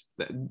damaged.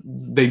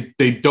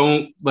 They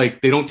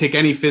don't take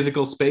any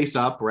physical space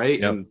up, right?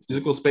 Yep. And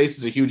physical space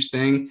is a huge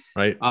thing.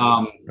 Right.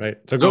 Right.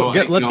 So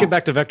let's get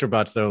back to vector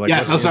bots though. Like,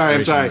 yes.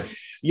 I'm sorry.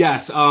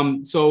 Yes.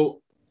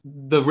 So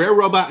the Rare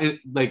Robot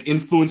like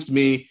influenced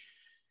me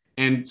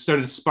and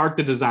started to spark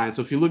the design.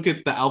 So if you look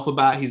at the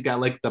Alphabot, he's got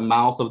like the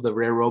mouth of the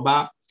Rare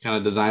Robot kind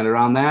of designed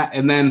around that.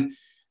 And then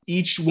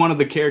each one of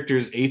the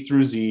characters, A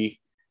through Z,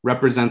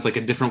 represents like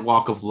a different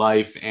walk of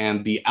life.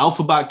 And the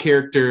Alphabot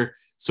character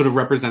sort of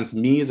represents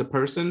me as a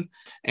person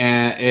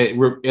and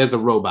as a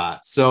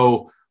robot.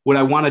 So what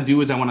I want to do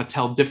is I want to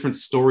tell different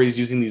stories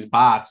using these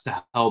bots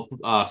to help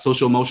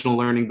social emotional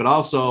learning, but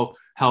also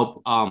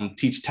help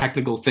teach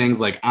technical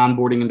things like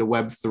onboarding into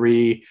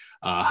Web3,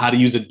 how to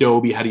use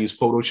Adobe, how to use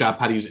Photoshop,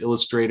 how to use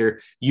Illustrator,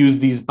 use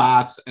these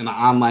bots in an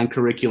online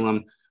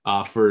curriculum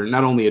for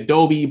not only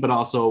Adobe, but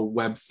also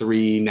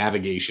Web3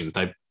 navigation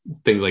type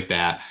things like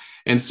that.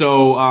 And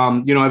so,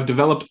 I've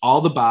developed all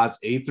the bots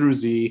A through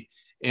Z.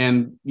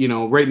 And,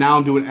 right now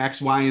I'm doing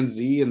X, Y, and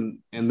Z,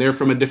 and they're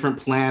from a different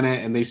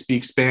planet and they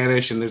speak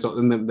Spanish and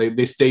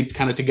they stay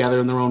kind of together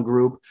in their own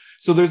group.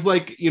 So there's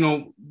like,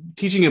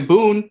 teaching at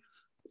Boone,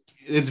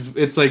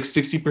 it's like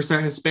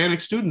 60% Hispanic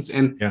students.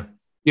 And,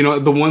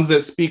 the ones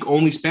that speak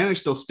only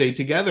Spanish, they'll stay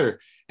together.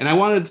 And I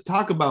wanted to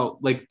talk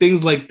about like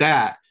things like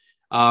that.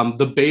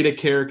 The beta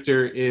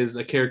character is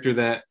a character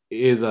that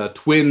is a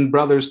twin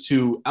brothers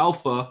to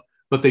Alpha,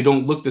 but they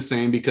don't look the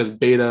same because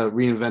Beta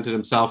reinvented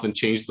himself and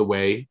changed the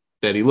way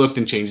that he looked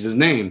and changed his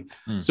name.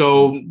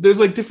 So there's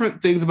like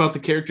different things about the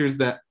characters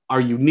that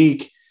are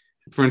unique.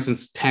 For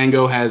instance,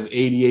 Tango has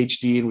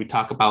ADHD and we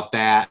talk about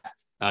that.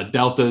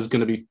 Delta is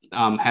going to be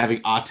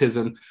having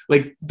autism.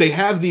 Like they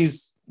have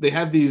these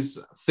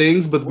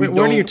things, but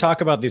where do you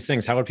talk about these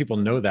things? How would people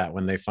know that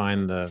when they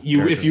find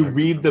if you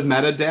read the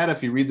metadata,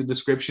 if you read the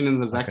description in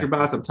the vector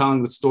bots, I'm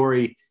telling the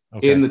story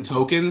in the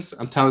tokens.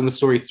 I'm telling the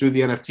story through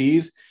the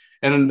NFTs.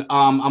 And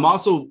I'm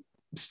also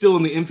still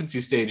in the infancy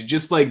stage,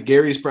 just like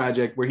Gary's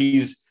project where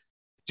he's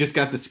just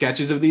got the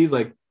sketches of these.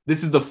 Like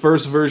this is the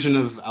first version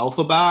of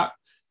Alphabot.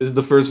 This is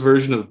the first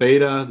version of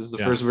Beta. This is the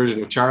first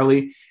version of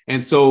Charlie.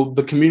 And so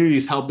the community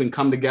is helping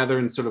come together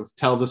and sort of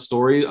tell the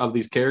story of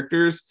these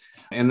characters.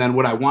 And then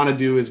what I want to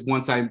do is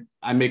once I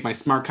make my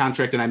smart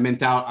contract and I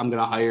mint out, I'm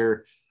going to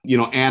hire,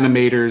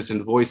 animators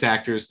and voice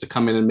actors to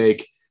come in and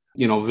make,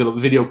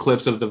 video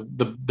clips of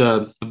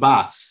the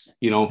bots,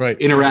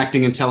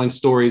 interacting and telling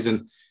stories.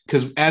 And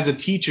because as a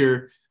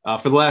teacher,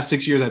 for the last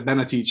 6 years, I've been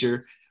a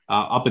teacher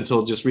up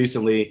until just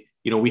recently,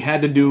 we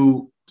had to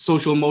do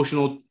social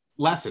emotional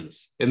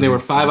lessons and they were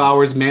 5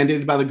 hours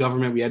mandated by the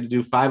government. We had to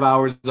do 5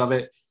 hours of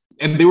it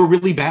and they were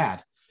really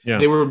bad. Yeah.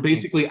 They were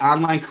basically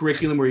online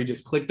curriculum where you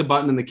just click the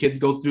button and the kids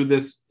go through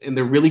this and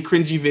they're really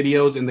cringy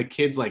videos and the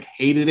kids like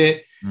hated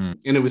it and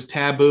it was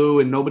taboo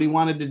and nobody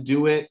wanted to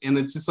do it. And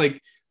it's just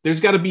like, there's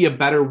got to be a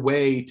better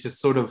way to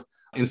sort of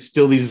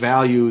instill these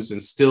values,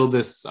 instill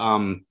this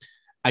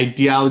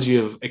ideology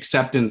of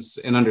acceptance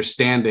and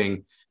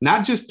understanding,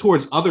 not just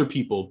towards other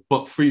people,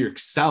 but for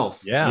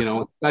yourself,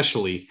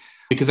 especially.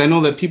 Because I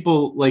know that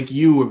people like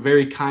you are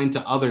very kind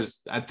to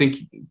others. I think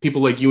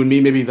people like you and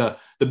me, maybe the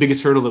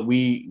biggest hurdle that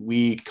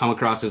we come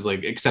across is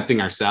like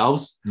accepting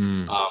ourselves,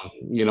 and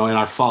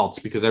our faults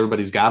because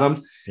everybody's got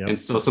them. Yep. And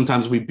so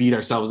sometimes we beat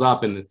ourselves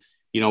up and,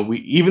 we,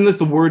 even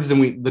the words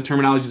and the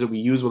terminologies that we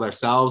use with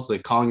ourselves,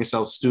 like calling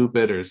yourself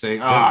stupid or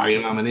saying,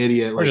 I'm an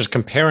idiot. We're just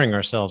comparing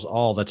ourselves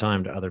all the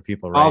time to other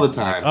people, right? All the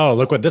time. Oh,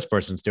 look what this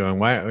person's doing.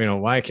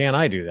 Why can't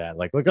I do that?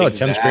 Like, look,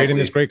 Tim's creating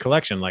this great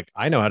collection. Like,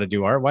 I know how to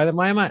do art. Why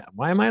am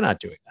I not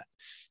doing that?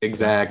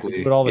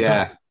 Exactly. But all the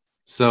time.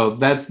 So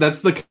that's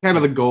the kind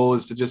of the goal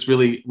is to just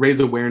really raise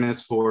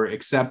awareness for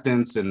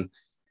acceptance and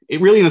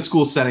it really in a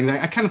school setting.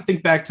 I kind of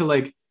think back to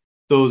like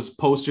those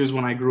posters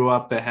when I grew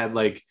up that had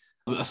like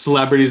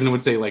celebrities and it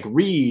would say like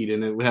read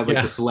and it would have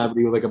like the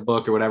celebrity with like a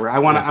book or whatever. I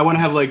want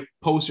to have like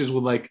posters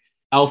with like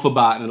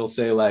Alphabot and it'll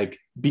say like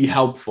be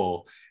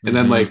helpful and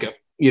then like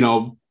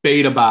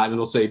Beta Bot and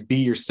it'll say be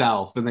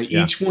yourself and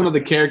each one of the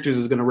characters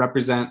is going to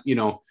represent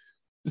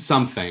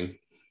something.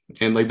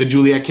 And like the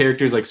Juliet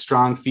character is like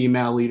strong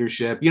female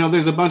leadership.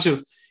 There's a bunch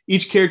of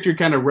each character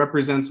kind of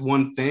represents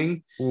one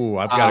thing. Ooh,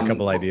 I've got a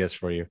couple ideas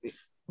for you.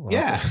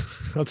 Well,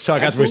 let's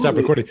talk after we stop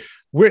recording.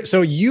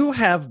 So you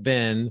have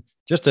been,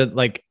 just to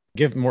like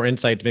give more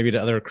insight maybe to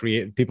other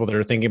people that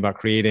are thinking about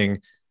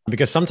creating,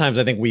 because sometimes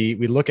I think we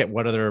look at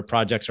what other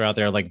projects are out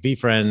there like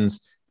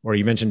VFriends, or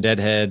you mentioned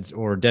Deadheads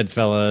or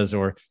Deadfellas,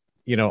 or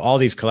all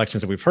these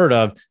collections that we've heard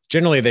of.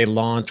 Generally they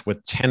launch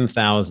with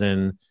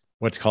 10,000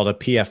 what's called a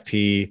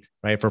PFP,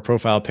 right? For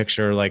profile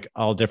picture, like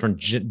all different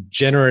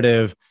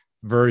generative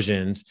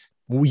versions.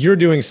 You're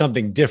doing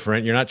something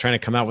different. You're not trying to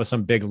come out with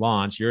some big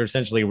launch. You're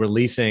essentially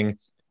releasing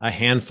a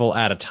handful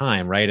at a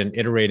time, right? And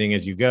iterating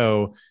as you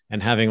go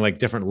and having like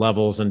different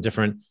levels and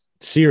different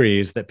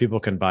series that people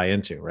can buy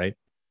into, right?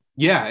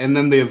 Yeah. And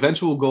then the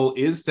eventual goal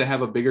is to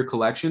have a bigger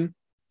collection.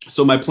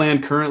 So my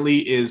plan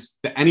currently is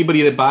that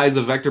anybody that buys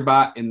a vector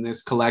bot in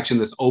this collection,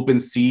 this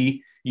OpenSea,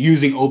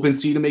 using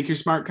OpenSea to make your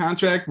smart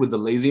contract with the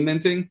lazy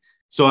minting,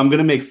 So I'm going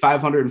to make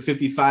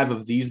 555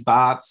 of these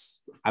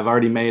bots. I've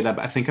already made up,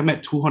 I think I'm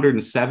at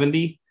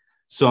 270.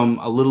 So I'm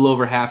a little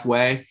over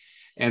halfway.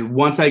 And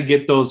once I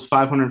get those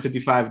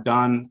 555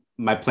 done,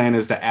 my plan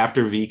is to,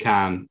 after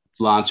VCon,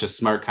 launch a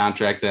smart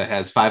contract that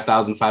has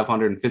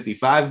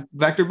 5,555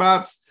 vector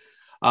bots.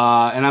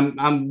 And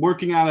I'm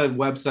working on a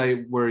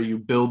website where you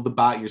build the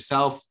bot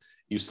yourself.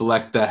 You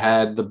select the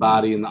head, the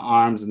body, and the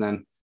arms, and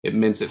then it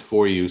mints it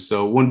for you.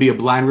 So it wouldn't be a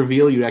blind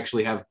reveal. You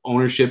actually have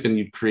ownership and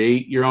you'd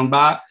create your own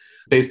bot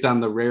based on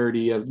the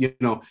rarity of,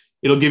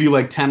 it'll give you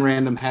like 10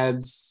 random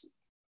heads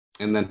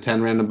and then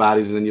 10 random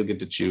bodies, and then you'll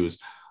get to choose.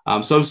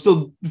 So I'm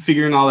still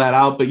figuring all that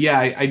out. But yeah,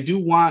 I do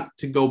want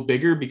to go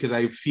bigger because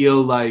I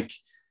feel like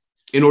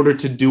in order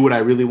to do what I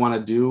really want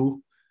to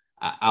do,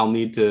 I'll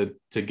need to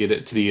get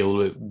it to be a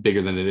little bit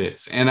bigger than it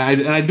is. And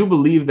I do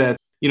believe that,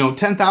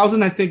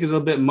 10,000 I think is a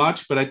bit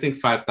much, but I think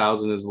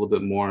 5,000 is a little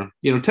bit more.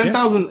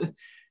 10,000, it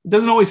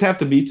doesn't always have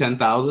to be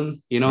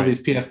 10,000, right.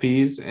 These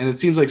PFPs. And it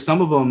seems like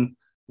some of them,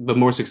 the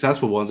more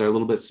successful ones, are a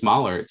little bit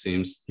smaller, it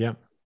seems. Yeah,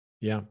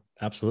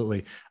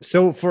 absolutely.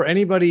 So for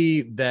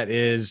anybody that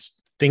is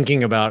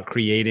thinking about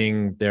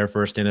creating their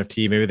first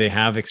NFT, maybe they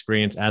have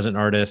experience as an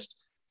artist,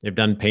 they've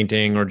done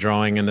painting or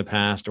drawing in the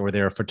past, or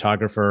they're a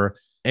photographer,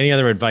 any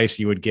other advice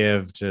you would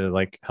give to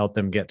like help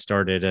them get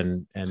started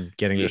and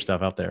getting their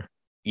stuff out there?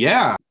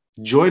 Yeah.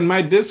 Join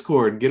my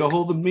Discord, get a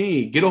hold of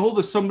me, get a hold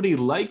of somebody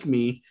like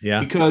me. Yeah.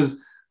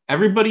 Because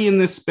everybody in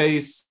this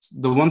space,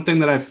 the one thing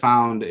that I've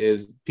found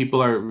is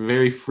people are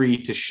very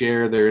free to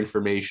share their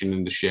information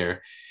and to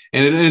share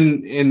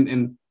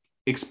and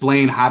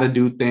explain how to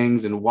do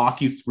things and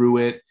walk you through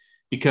it.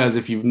 Because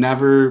if you've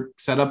never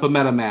set up a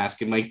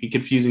MetaMask, it might be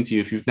confusing to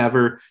you. If you've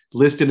never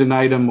listed an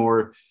item,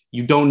 or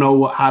you don't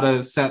know how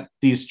to set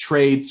these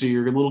traits, or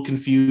you're a little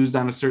confused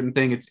on a certain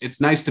thing,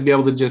 it's nice to be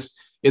able to just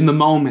in the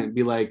moment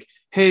be like,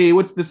 hey,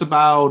 what's this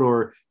about?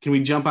 Or can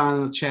we jump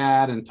on the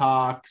chat and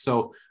talk?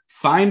 So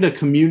find a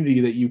community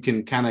that you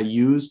can kind of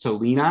use to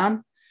lean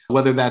on,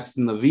 whether that's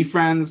in the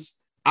VFriends.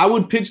 I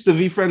would pitch the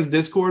VFriends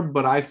Discord,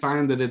 but I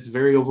find that it's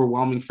very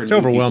overwhelming for It's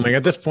overwhelming. People.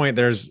 At this point,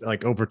 there's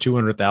like over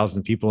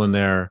 200,000 people in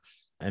there.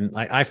 And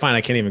I find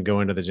I can't even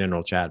go into the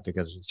general chat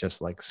because it's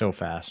just like so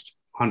fast.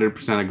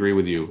 100% agree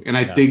with you. And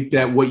I think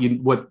that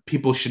what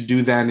people should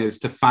do then is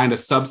to find a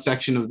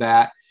subsection of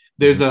that.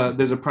 There's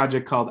a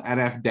project called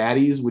NF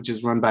Daddies, which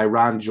is run by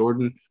Ron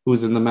Jordan,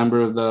 who's in the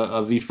member of the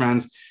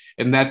VFriends.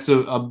 And that's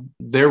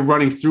they're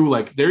running through,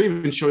 like, they're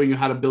even showing you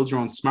how to build your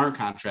own smart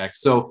contract.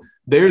 So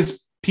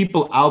there's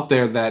people out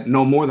there that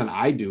know more than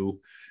I do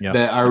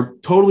that are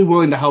totally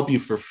willing to help you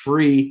for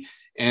free.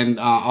 And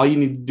all you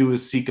need to do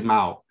is seek them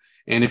out.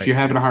 And if you're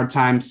having a hard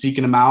time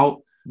seeking them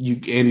out,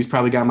 Andy's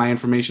probably got my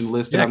information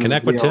listed. Yeah,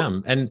 connect with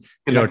Tim. And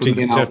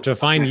to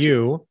find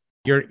you,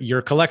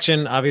 your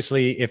collection,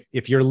 obviously,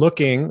 if you're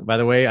looking, by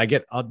the way, I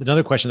get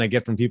another question I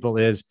get from people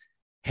is,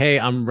 hey,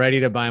 I'm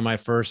ready to buy my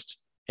first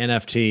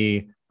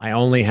NFT. I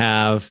only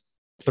have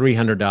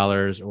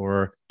 $300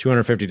 or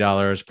 $250,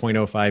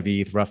 0.05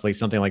 ETH, roughly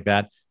something like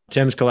that.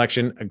 Tim's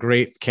collection, a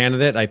great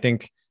candidate. I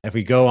think if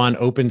we go on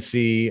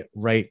OpenSea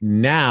right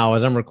now,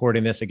 as I'm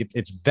recording this,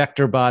 it's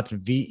VectorBots,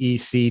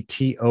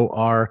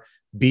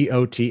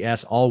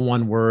 VectorBots, all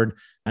one word.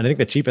 And I think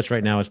the cheapest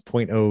right now is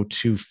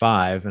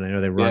 0.025. And I know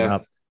they run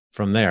up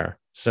from there.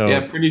 So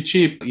yeah, pretty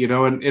cheap,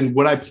 and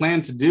what I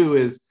plan to do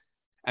is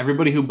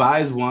everybody who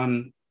buys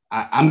one,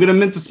 I'm going to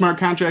mint the smart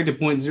contract at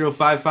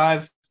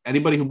 0.055.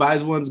 Anybody who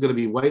buys one is going to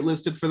be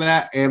whitelisted for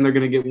that, and they're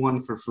going to get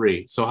one for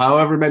free. So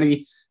however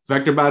many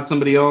VectorBots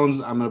somebody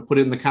owns, I'm going to put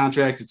it in the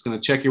contract. It's going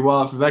to check your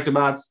wallet for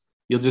VectorBots.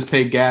 You'll just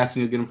pay gas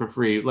and you'll get them for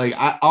free. Like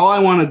all I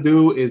want to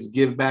do is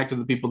give back to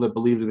the people that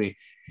believe in me.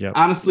 Yep.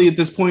 Honestly, at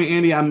this point,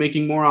 Andy, I'm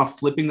making more off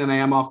flipping than I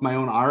am off my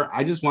own art.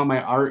 I just want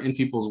my art in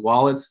people's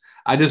wallets.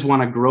 I just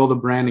want to grow the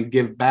brand and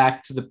give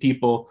back to the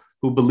people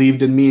who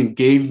believed in me and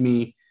gave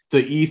me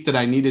the ETH that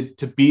I needed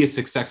to be as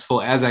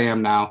successful as I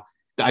am now.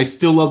 I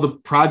still love the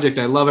project.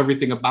 I love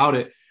everything about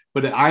it,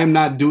 but I am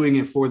not doing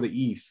it for the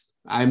ETH.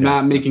 I'm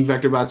not making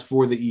VectorBots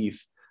for the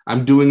ETH.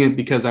 I'm doing it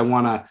because I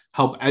want to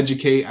help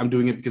educate. I'm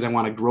doing it because I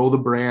want to grow the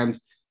brand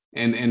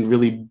and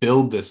really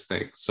build this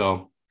thing.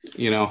 So,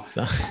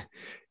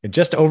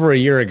 just over a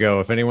year ago,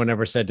 if anyone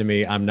ever said to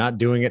me, I'm not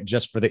doing it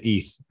just for the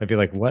ETH, I'd be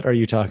like, what are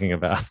you talking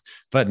about?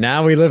 But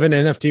now we live in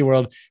an NFT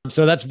world.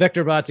 So that's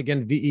VectorBots,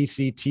 again,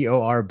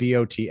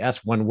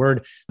 VectorBots, one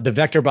word. The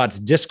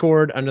VectorBots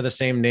Discord under the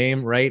same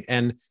name, right?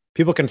 And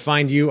people can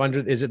find you under,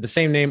 is it the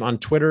same name on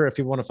Twitter if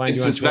you want to find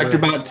you on Twitter? It's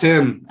VectorBot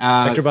Tim.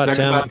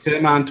 VectorBot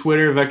Tim on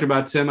Twitter,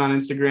 VectorBot Tim on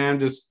Instagram.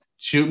 Just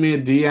shoot me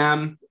a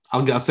DM.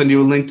 I'll send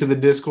you a link to the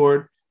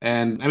Discord.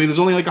 And I mean, there's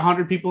only like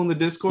 100 people in the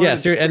Discord. Yeah.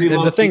 And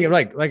the thing,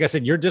 like I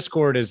said, your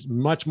Discord is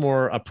much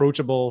more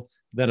approachable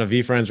than a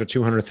VFriends with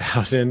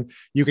 200,000.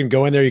 You can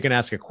go in there, you can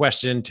ask a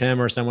question, Tim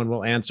or someone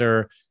will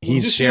answer.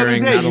 He's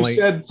sharing. You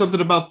said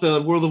something about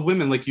the World of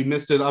Women, like you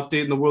missed an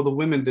update in the World of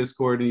Women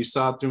Discord and you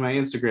saw it through my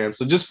Instagram.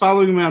 So just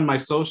following me on my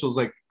socials,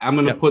 like I'm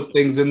going to put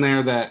things in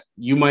there that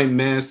you might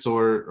miss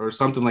or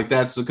something like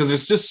that. So, because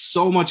there's just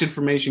so much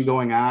information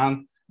going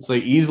on it's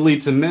like easily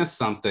to miss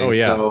something. Oh,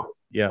 yeah. So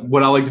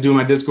what I like to do in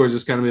my Discord is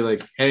just kind of be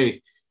like,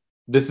 hey,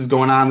 this is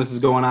going on. This is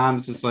going on.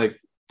 It's just like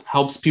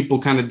helps people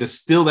kind of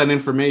distill that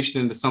information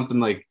into something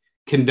like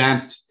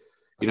condensed,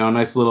 a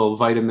nice little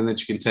vitamin that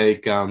you can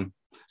take.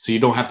 So you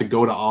don't have to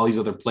go to all these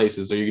other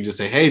places, or you can just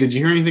say, hey, did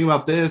you hear anything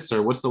about this?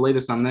 Or what's the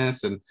latest on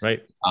this? And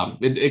right.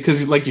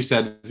 Because like you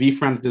said,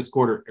 VFriends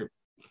Discord or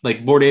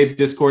like Bored Ape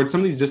Discord, some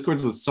of these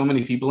Discords with so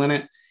many people in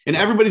it, and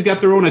everybody's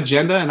got their own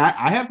agenda. And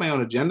I have my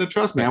own agenda.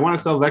 Trust me, I want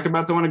to sell vector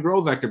bots. I want to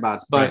grow vector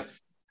bots. But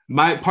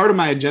part of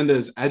my agenda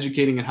is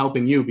educating and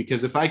helping you,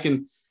 because if I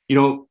can,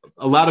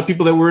 a lot of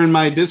people that were in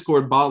my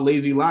Discord bought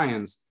Lazy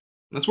Lions.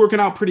 That's working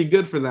out pretty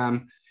good for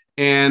them.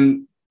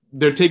 And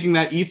they're taking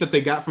that ETH that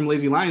they got from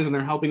Lazy Lions and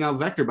they're helping out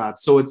vector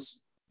bots. So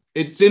it's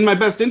in my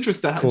best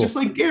interest to just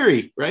like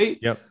Gary, right?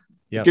 Yep.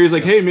 Gary's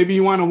like, hey, maybe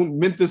you want to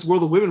mint this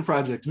World of Women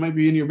project. It might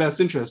be in your best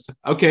interest.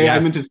 Okay, I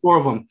minted 4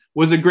 of them.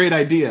 Was a great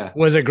idea,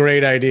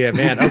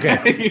 man.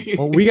 Okay.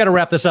 Well, we got to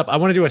wrap this up. I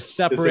want to do a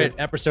separate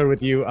episode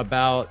with you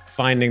about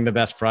finding the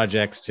best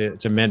projects to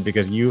mint,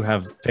 because you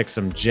have picked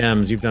some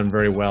gems. You've done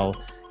very well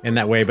in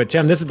that way. But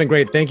Tim, this has been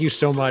great. Thank you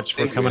so much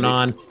for coming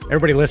on.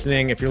 Everybody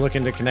listening, if you're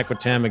looking to connect with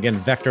Tim, again,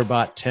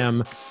 VectorBot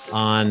Tim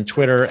on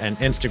Twitter and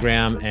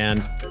Instagram,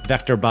 and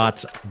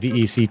VectorBots,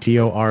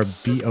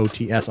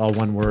 VectorBots, all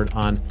one word,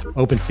 on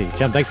OpenSea.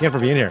 Tim, thanks again for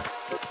being here.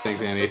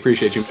 Thanks, Andy. I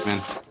appreciate you, man.